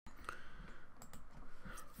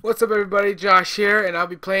What's up everybody, Josh here, and I'll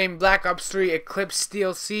be playing Black Ops 3 Eclipse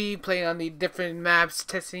DLC, playing on the different maps,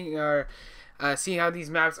 testing or seeing how these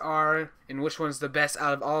maps are and which one's the best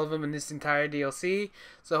out of all of them in this entire DLC.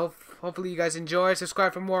 So hopefully you guys enjoy,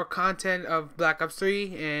 subscribe for more content of Black Ops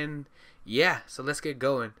 3, and yeah, so let's get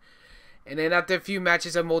going. And then after a few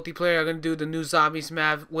matches of multiplayer, I'm going to do the new Zombies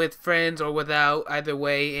map with friends or without, either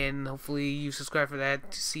way, and hopefully you subscribe for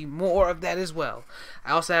that to see more of that as well.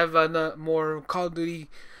 I also have more Call of Duty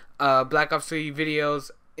Black Ops 3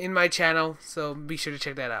 videos in my channel, so be sure to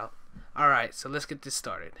check that out. Alright, so let's get this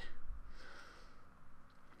started.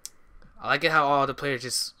 I like it how all the players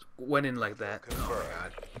just went in like that. Oh my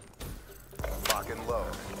god. Lock and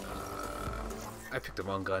load. I picked the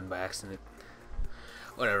wrong gun by accident.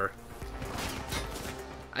 Whatever.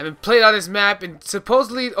 I haven't played on this map and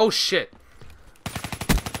supposedly... Oh shit.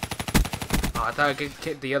 Oh, I thought I could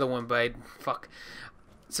get the other one, but fuck.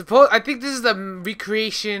 I think this is the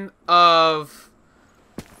recreation of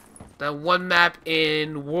that one map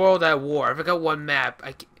in World at War. I forgot one map.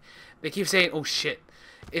 They keep saying, oh shit.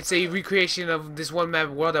 It's a recreation of this one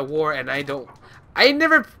map, World at War, and I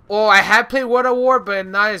have played World at War, but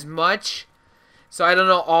not as much. So I don't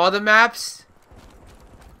know all the maps.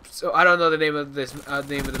 So I don't know the name of this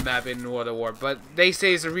name of the map in World at War, but they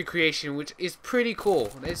say it's a recreation, which is pretty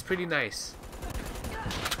cool. It's pretty nice.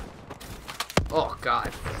 Oh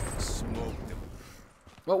god.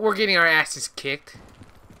 Well, we're getting our asses kicked.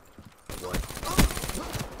 What?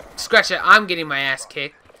 Scratch it, I'm getting my ass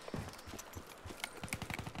kicked.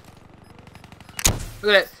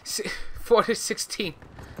 Look at that. 4 to 16.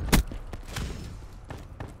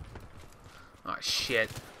 Oh shit.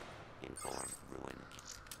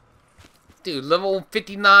 Dude, level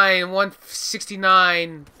 59,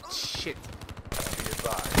 169. Shit.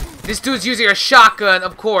 This dude's using a shotgun,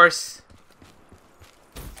 of course.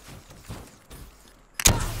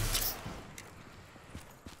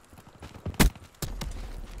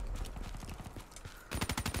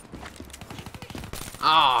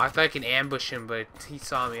 Oh, I thought I could ambush him, but he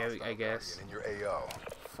saw me, I guess.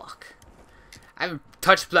 Fuck. I haven't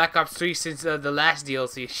touched Black Ops 3 since the last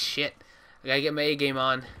DLC. Shit. I gotta get my A game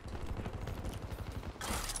on.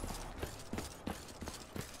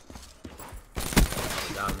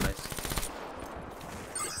 Oh, nice.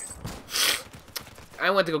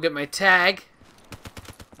 I went to go get my tag.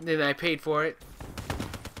 Then I paid for it.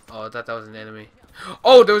 Oh, I thought that was an enemy.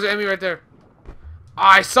 Oh, there was an enemy right there. Oh,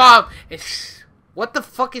 I saw him. What the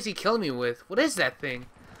fuck is he killing me with? What is that thing?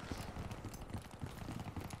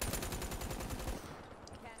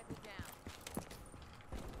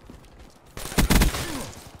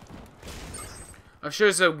 I'm sure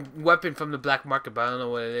it's a weapon from the black market, but I don't know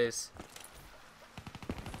what it is.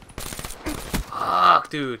 Fuck,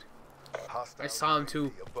 dude. I saw him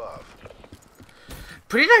too.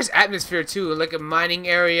 Pretty nice atmosphere too, like a mining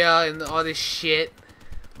area and all this shit.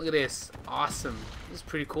 Look at this. Awesome. This is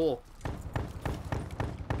pretty cool.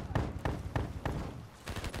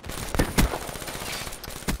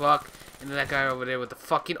 Fuck. And then that guy over there with the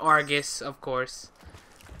fucking Argus, of course.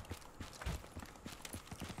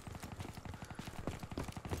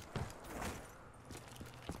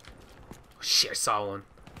 Oh, shit, I saw one.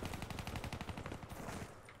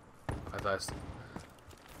 I thought.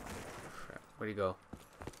 Where'd he go?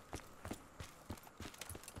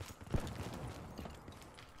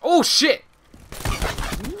 Oh shit!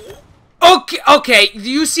 Okay, do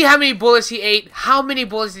you see how many bullets he ate? How many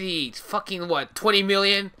bullets did he eat? Fucking what, 20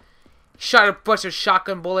 million? Shot a bunch of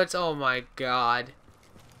shotgun bullets? Oh my god.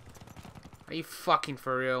 Are you fucking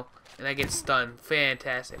for real? And I get stunned.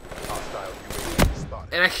 Fantastic.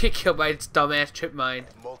 And I get killed by its dumbass trip mine.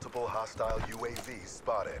 Multiple hostile UAVs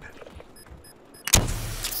spotted.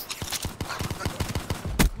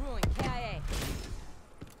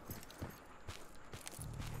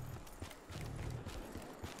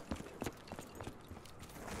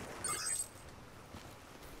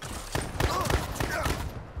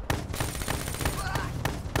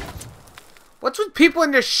 What's with people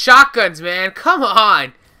and their shotguns, man? Come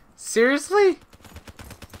on. Seriously?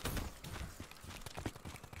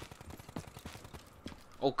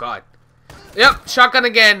 Oh, God. Yep, shotgun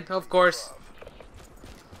again, of course.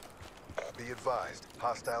 Be advised,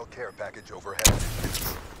 hostile care package overhead.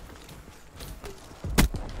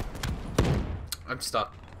 I'm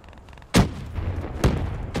stuck.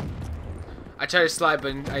 I tried to slide,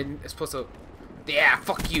 but I'm supposed to... Yeah,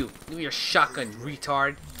 fuck you. Give me your shotgun,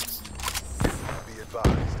 retard. Be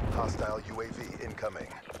advised, hostile UAV incoming.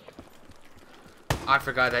 I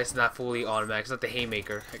forgot that it's not fully automatic. It's not the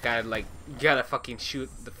haymaker. I gotta like, you gotta fucking shoot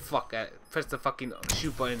the fuck at it. Press the fucking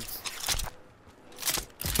shoot button.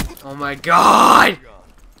 Oh my god!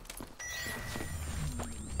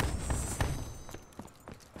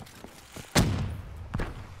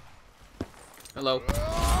 Hello.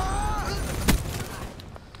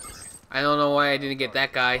 I don't know why I didn't get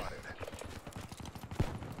that guy.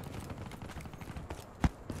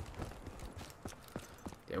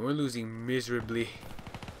 Damn, we're losing miserably.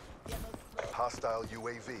 Hostile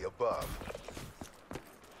UAV above.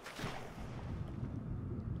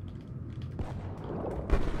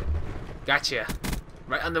 Gotcha.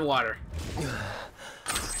 Right underwater.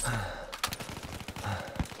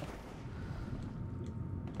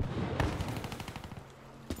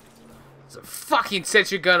 There's a fucking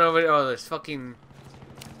sentry gun over there. Oh, there's fucking...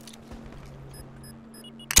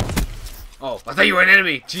 Oh, I thought you were an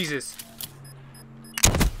enemy. Jesus.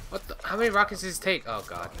 What the? How many rockets does this take? Oh,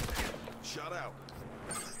 God. Shut out.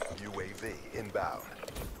 UAV inbound.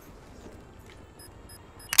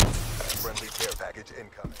 Friendly care package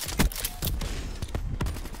incoming.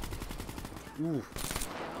 Ooh.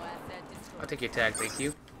 I'll take your tag, thank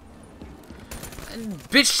you. And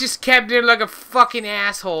bitch just camped there like a fucking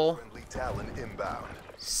asshole. Friendly Talon inbound.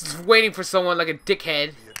 Just waiting for someone like a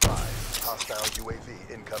dickhead. Be advised. Hostile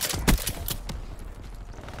UAV incoming.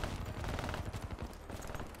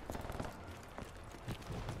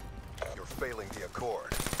 You're failing the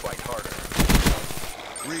accord. Fight harder.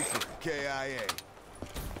 Reaper, KIA.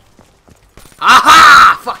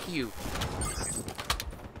 Aha! Fuck you.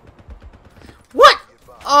 What?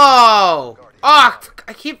 Oh! Oh!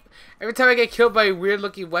 I keep... Every time I get killed by a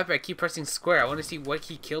weird-looking weapon, I keep pressing square. I want to see what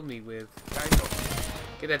he killed me with.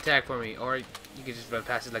 Get that tag for me. Or you can just run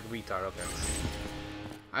past it like a retard. Okay.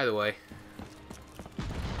 Either way.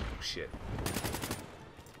 Oh, shit.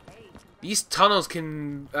 These tunnels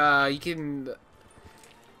can... you can...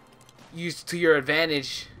 use to your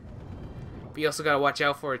advantage. But you also gotta watch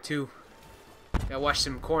out for it, too. Gotta watch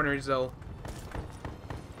some corners, though.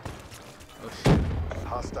 Oh, shit.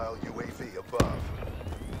 Hostile UAV above.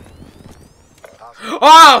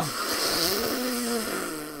 Oh!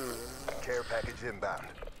 Care package inbound.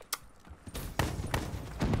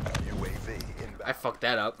 UAV inbound. I fucked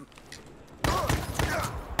that up.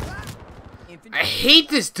 I hate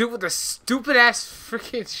this dude with the stupid ass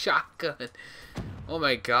freaking shotgun. Oh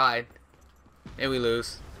my god. And we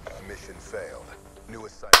lose. Mission failed. New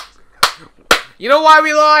assignments incoming. You know why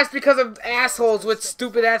we lost? Because of assholes with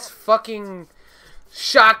stupid ass fucking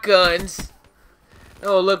shotguns.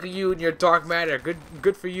 Oh, look at you and your dark matter.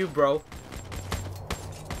 Good for you, bro.